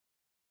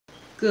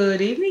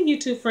Good evening,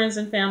 YouTube friends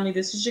and family.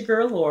 This is your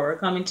girl Laura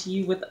coming to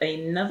you with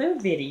another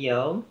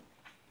video.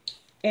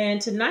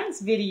 And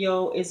tonight's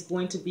video is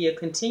going to be a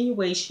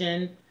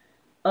continuation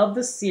of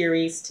the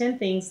series 10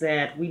 Things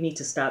That We Need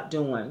to Stop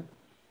Doing.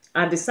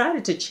 I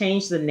decided to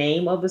change the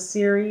name of the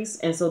series,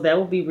 and so that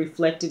will be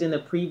reflected in the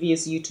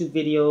previous YouTube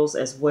videos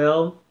as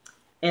well.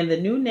 And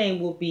the new name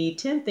will be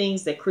 10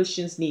 Things That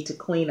Christians Need to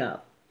Clean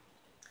Up.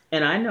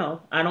 And I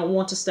know I don't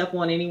want to step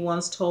on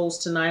anyone's toes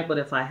tonight, but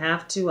if I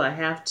have to, I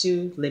have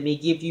to. Let me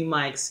give you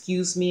my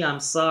excuse me. I'm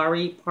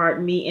sorry.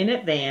 Pardon me in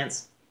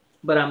advance,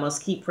 but I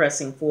must keep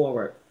pressing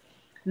forward.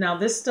 Now,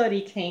 this study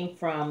came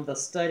from the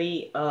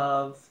study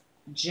of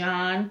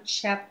John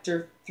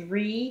chapter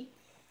 3,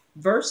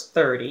 verse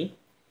 30,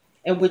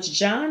 in which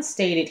John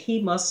stated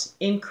he must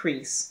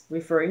increase,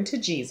 referring to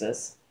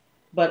Jesus,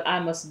 but I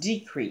must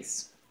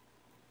decrease.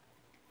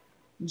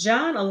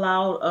 John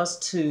allowed us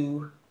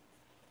to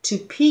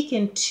peek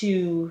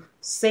into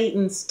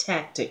Satan's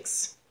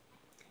tactics,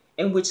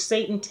 in which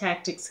Satan's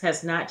tactics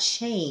has not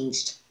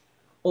changed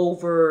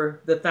over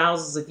the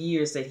thousands of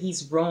years that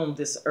he's roamed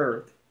this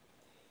earth.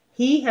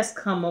 He has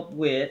come up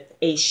with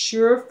a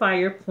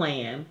surefire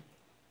plan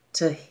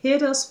to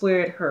hit us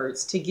where it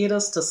hurts, to get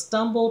us to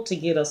stumble, to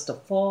get us to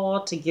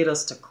fall, to get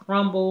us to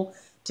crumble,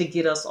 to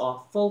get us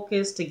off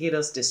focus, to get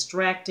us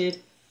distracted,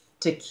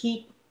 to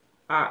keep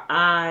our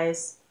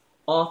eyes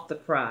off the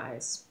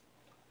prize.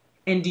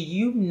 And do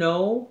you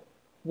know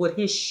what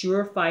his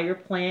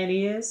surefire plan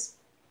is?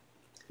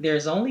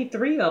 There's only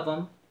 3 of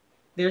them.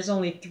 There's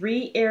only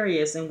 3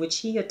 areas in which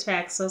he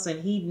attacks us,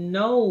 and he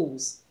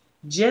knows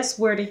just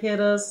where to hit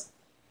us,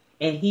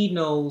 and he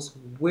knows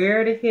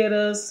where to hit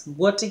us,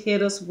 what to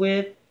hit us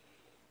with,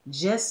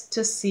 just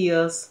to see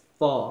us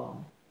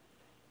fall.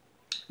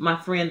 My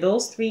friend,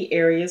 those 3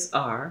 areas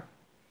are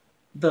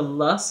the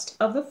lust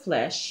of the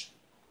flesh,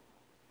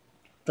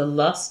 the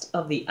lust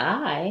of the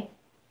eye,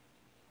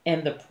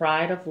 and the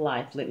pride of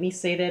life. Let me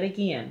say that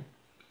again.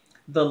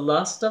 The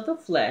lust of the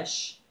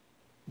flesh,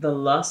 the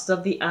lust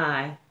of the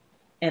eye,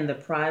 and the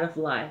pride of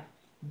life.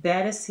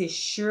 That is his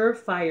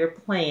surefire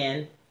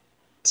plan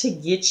to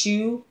get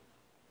you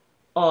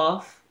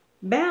off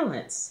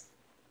balance,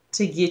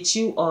 to get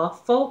you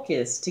off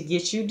focus, to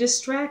get you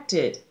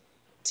distracted,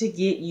 to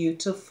get you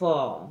to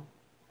fall.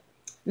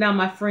 Now,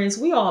 my friends,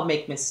 we all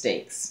make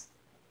mistakes,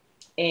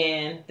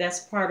 and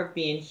that's part of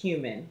being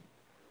human.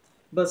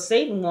 But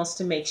Satan wants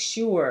to make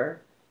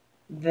sure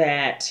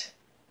that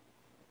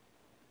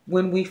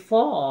when we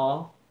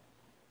fall,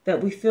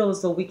 that we feel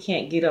as though we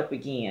can't get up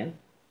again.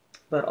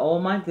 But oh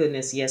my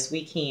goodness, yes,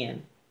 we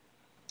can.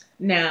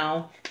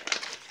 Now,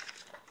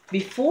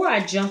 before I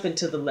jump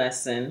into the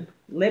lesson,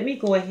 let me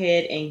go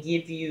ahead and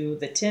give you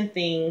the 10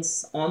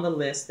 things on the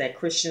list that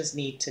Christians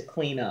need to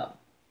clean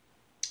up.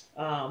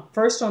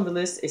 First on the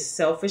list is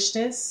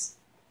selfishness,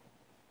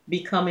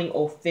 becoming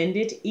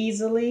offended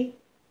easily,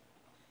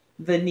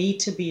 the need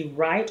to be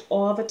right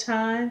all the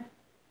time,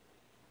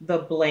 the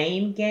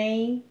blame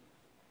game,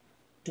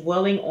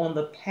 dwelling on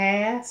the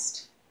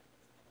past,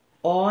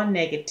 all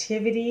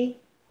negativity,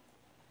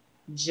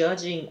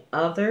 judging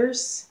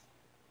others,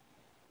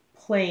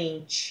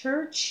 playing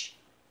church,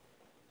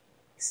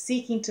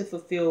 seeking to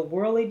fulfill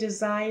worldly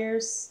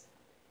desires,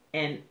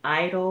 and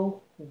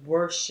idol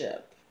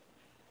worship.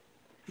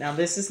 Now,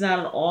 this is not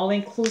an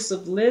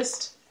all-inclusive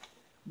list,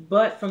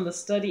 but from the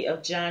study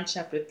of John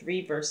chapter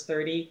 3, verse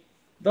 30,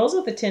 those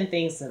are the 10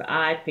 things that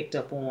I picked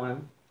up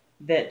on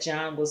that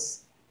John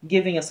was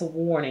giving us a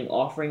warning,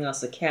 offering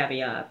us a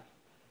caveat.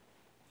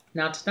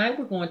 Now, tonight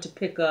we're going to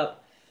pick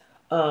up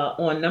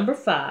on number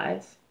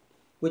 5,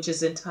 which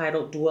is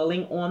entitled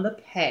Dwelling on the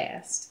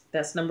Past.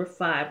 That's number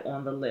 5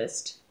 on the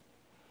list.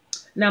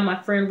 Now, my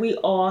friend, we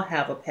all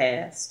have a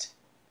past.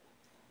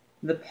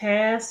 The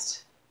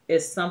past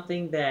is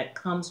something that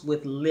comes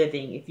with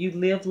living. If you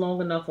live long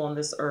enough on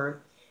this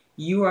earth,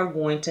 you are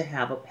going to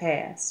have a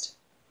past.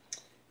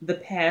 The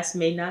past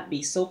may not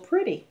be so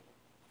pretty.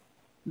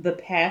 The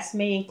past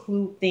may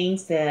include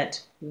things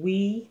that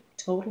we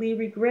totally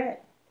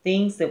regret,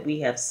 things that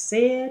we have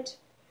said,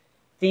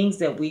 things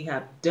that we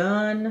have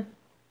done.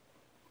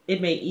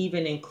 It may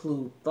even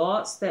include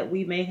thoughts that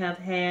we may have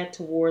had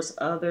towards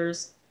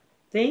others,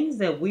 things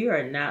that we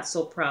are not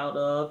so proud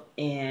of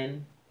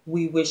and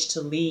we wish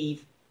to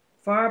leave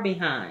far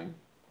behind,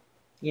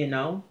 you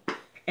know.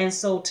 And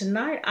so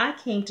tonight I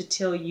came to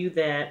tell you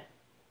that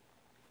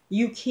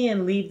you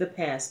can leave the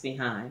past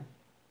behind.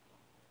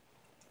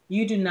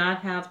 You do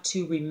not have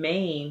to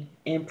remain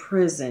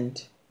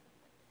imprisoned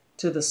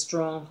to the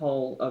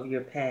stronghold of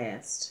your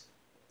past.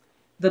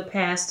 The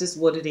past is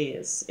what it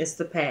is. It's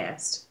the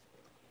past.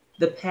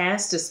 The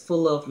past is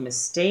full of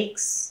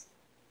mistakes,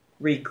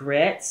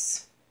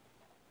 regrets,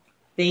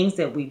 things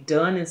that we've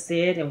done and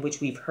said in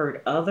which we've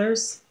hurt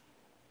others.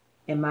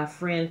 And my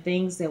friend,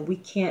 things that we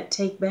can't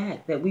take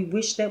back, that we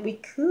wish that we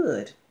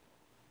could.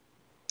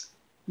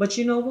 But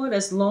you know what?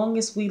 As long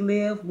as we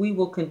live, we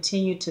will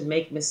continue to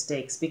make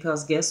mistakes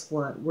because guess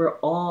what? We're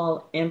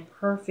all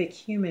imperfect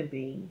human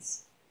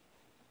beings.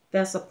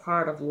 That's a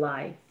part of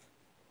life.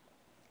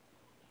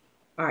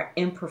 our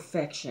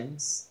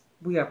imperfections.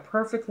 We are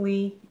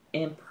perfectly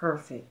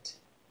imperfect.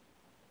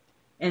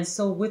 And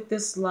so with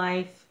this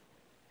life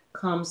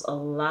comes a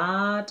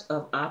lot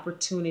of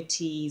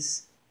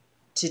opportunities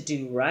to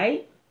do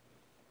right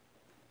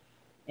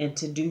and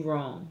to do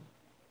wrong.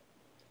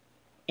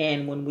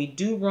 And when we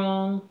do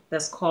wrong,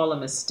 that's called a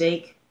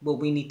mistake, but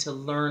we need to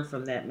learn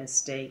from that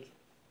mistake.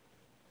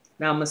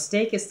 Now,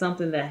 mistake is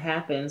something that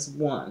happens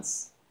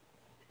once.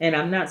 And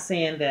I'm not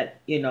saying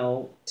that,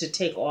 to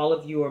take all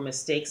of your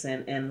mistakes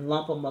and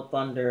lump them up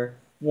under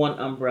one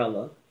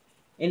umbrella.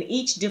 In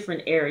each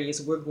different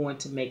areas, we're going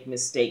to make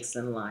mistakes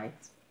in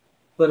life.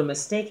 But a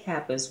mistake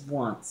happens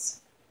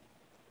once.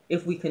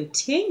 If we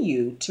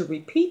continue to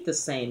repeat the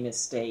same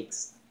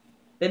mistakes,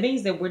 that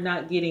means that we're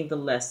not getting the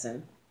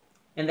lesson.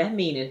 And that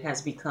means it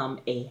has become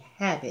a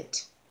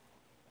habit.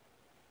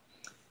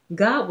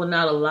 God will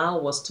not allow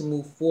us to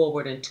move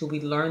forward until we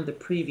learn the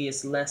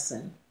previous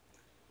lesson.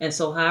 And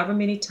so however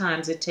many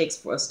times it takes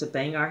for us to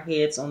bang our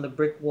heads on the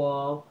brick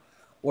wall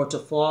or to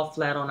fall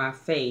flat on our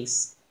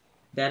face,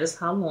 that is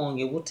how long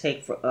it will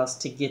take for us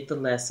to get the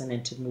lesson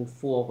and to move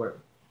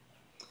forward.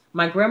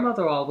 My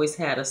grandmother always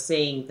had a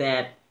saying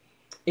that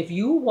if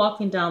you were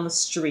walking down the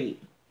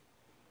street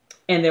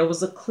and there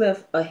was a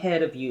cliff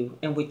ahead of you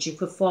in which you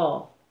could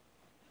fall,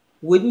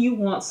 wouldn't you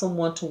want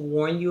someone to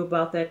warn you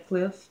about that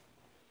cliff?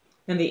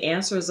 And the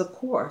answer is, of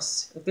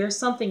course. If there's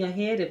something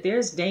ahead, if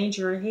there's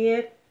danger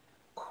ahead,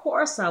 of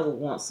course I would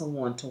want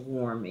someone to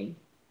warn me.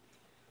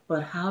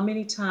 But how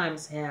many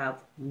times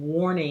have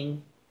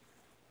warning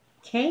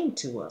came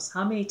to us?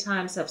 How many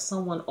times have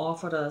someone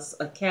offered us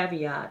a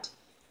caveat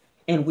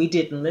and we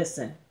didn't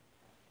listen?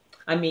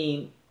 I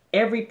mean,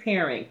 every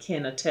parent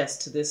can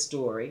attest to this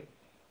story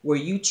where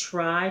you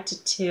try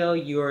to tell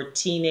your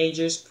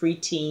teenagers,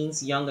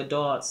 preteens, young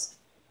adults,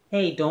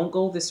 hey, don't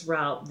go this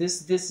route.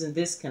 This, and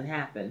this can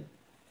happen.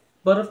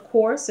 But of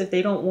course, if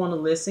they don't want to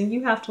listen,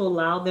 you have to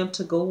allow them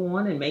to go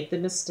on and make the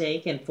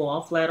mistake and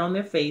fall flat on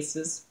their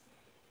faces.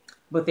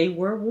 But they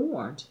were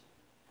warned.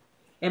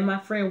 And my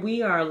friend,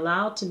 we are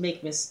allowed to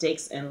make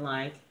mistakes in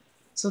life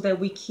so that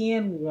we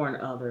can warn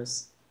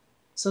others,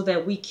 so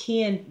that we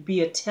can be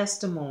a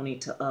testimony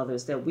to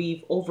others that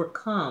we've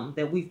overcome,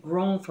 that we've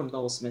grown from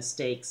those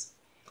mistakes,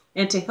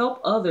 and to help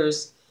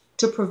others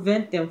to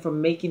prevent them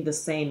from making the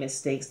same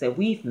mistakes that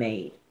we've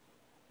made.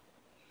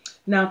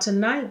 Now,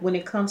 tonight, when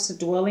it comes to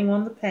dwelling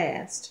on the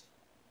past,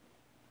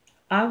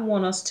 I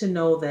want us to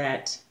know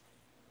that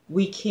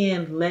we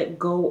can let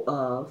go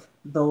of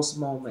those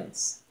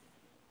moments.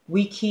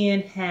 We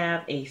can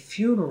have a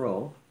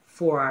funeral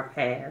for our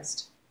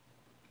past.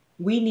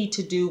 We need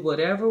to do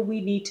whatever we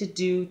need to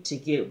do to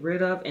get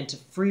rid of and to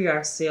free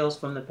ourselves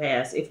from the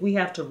past. If we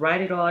have to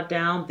write it all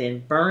down,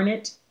 then burn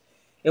it.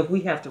 If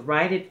we have to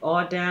write it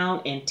all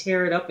down and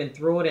tear it up and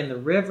throw it in the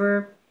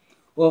river,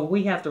 or if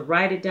we have to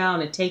write it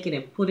down and take it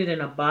and put it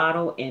in a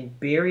bottle and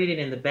bury it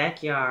in the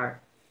backyard,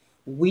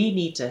 we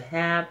need to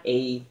have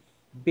a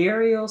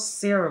burial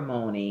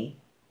ceremony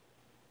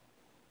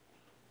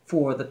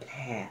for the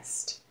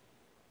past.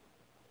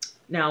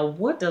 Now,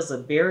 what does a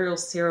burial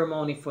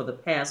ceremony for the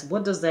past,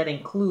 what does that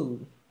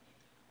include?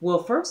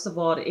 Well, first of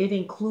all, it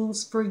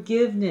includes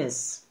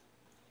forgiveness.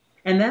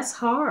 And that's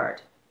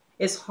hard.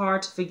 It's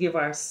hard to forgive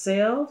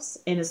ourselves,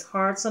 and it's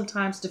hard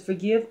sometimes to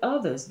forgive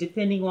others,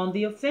 depending on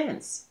the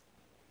offense.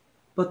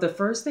 But the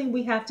first thing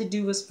we have to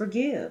do is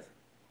forgive.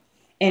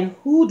 And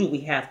who do we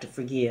have to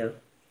forgive?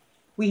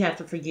 We have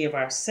to forgive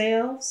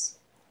ourselves,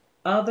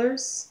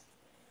 others,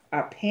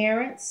 our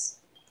parents,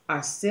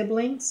 our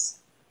siblings,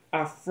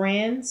 our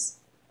friends,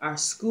 our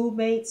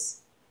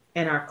schoolmates,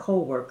 and our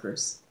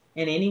co-workers,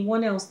 and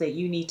anyone else that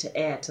you need to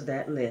add to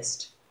that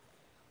list.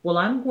 Well,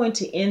 I'm going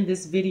to end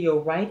this video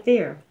right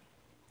there,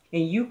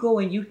 and you go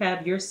and you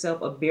have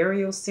yourself a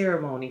burial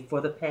ceremony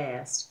for the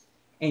past,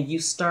 and you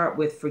start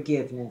with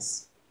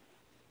forgiveness.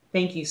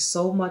 Thank you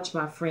so much,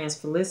 my friends,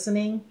 for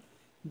listening.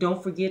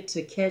 Don't forget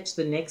to catch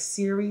the next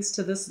series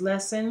to this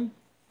lesson,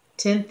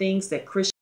 10 Things That Christians